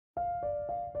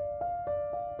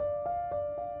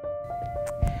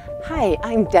Hi,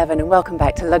 I'm Devon and welcome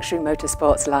back to Luxury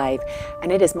Motorsports Live,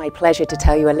 and it is my pleasure to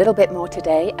tell you a little bit more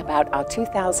today about our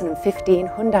 2015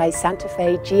 Hyundai Santa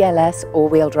Fe GLS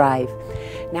all-wheel drive.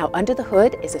 Now, under the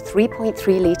hood is a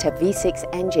 3.3-litre V6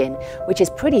 engine, which is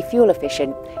pretty fuel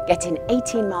efficient, getting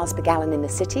 18 miles per gallon in the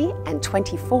city and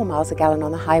 24 miles a gallon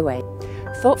on the highway.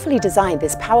 Thoughtfully designed,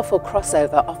 this powerful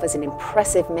crossover offers an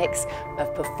impressive mix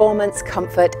of performance,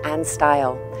 comfort and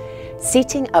style.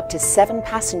 Seating up to 7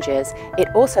 passengers, it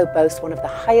also boasts one of the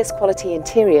highest quality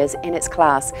interiors in its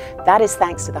class. That is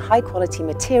thanks to the high quality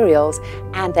materials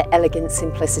and the elegant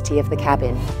simplicity of the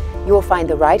cabin. You will find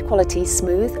the ride quality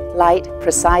smooth, light,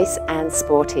 precise and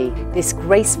sporty. This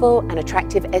graceful and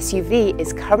attractive SUV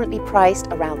is currently priced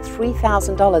around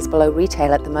 $3,000 below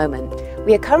retail at the moment.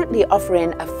 We are currently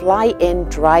offering a fly-in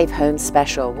drive-home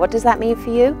special. What does that mean for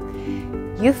you?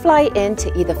 You fly into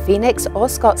either Phoenix or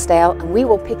Scottsdale and we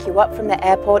will pick you up from the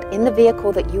airport in the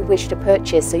vehicle that you wish to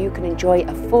purchase so you can enjoy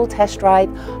a full test drive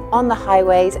on the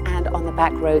highways and on the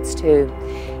back roads too.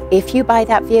 If you buy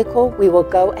that vehicle, we will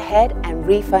go ahead and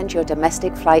refund your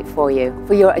domestic flight for you.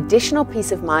 For your additional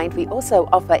peace of mind, we also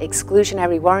offer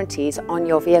exclusionary warranties on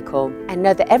your vehicle. And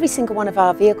know that every single one of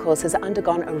our vehicles has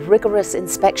undergone a rigorous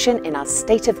inspection in our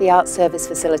state-of-the-art service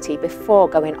facility before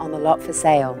going on the lot for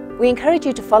sale. We encourage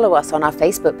you to follow us on our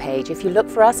Facebook page if you look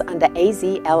for us under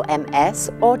AZLMS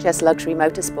or just Luxury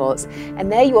Motorsports,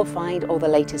 and there you will find all the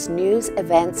latest news,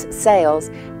 events, sales,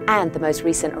 and the most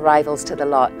recent arrivals to the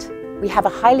lot. We have a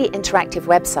highly interactive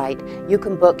website. You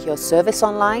can book your service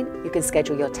online, you can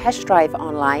schedule your test drive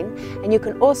online, and you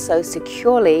can also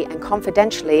securely and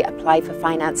confidentially apply for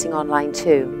financing online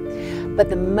too. But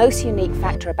the most unique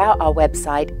factor about our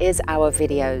website is our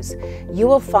videos. You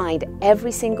will find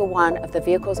every single one of the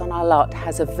vehicles on our lot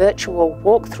has a virtual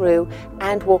walkthrough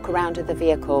and walk around of the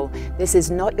vehicle. This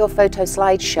is not your photo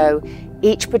slideshow.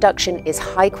 Each production is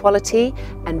high quality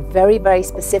and very, very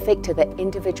specific to the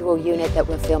individual unit that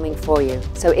we're filming for you.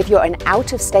 So if you're an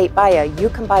out-of-state buyer, you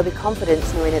can buy with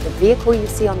confidence knowing that the vehicle you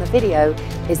see on the video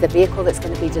is the vehicle that's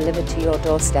going to be delivered to your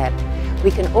doorstep. We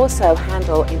can also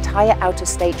handle entire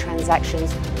out-of-state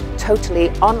transactions totally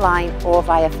online or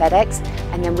via FedEx,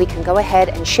 and then we can go ahead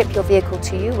and ship your vehicle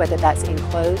to you, whether that's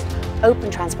enclosed, open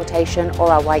transportation,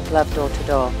 or our white glove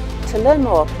door-to-door. To learn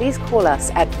more, please call us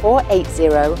at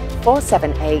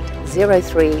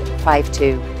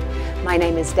 480-478-0352. My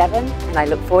name is Devon, and I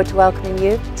look forward to welcoming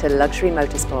you to Luxury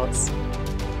Motorsports.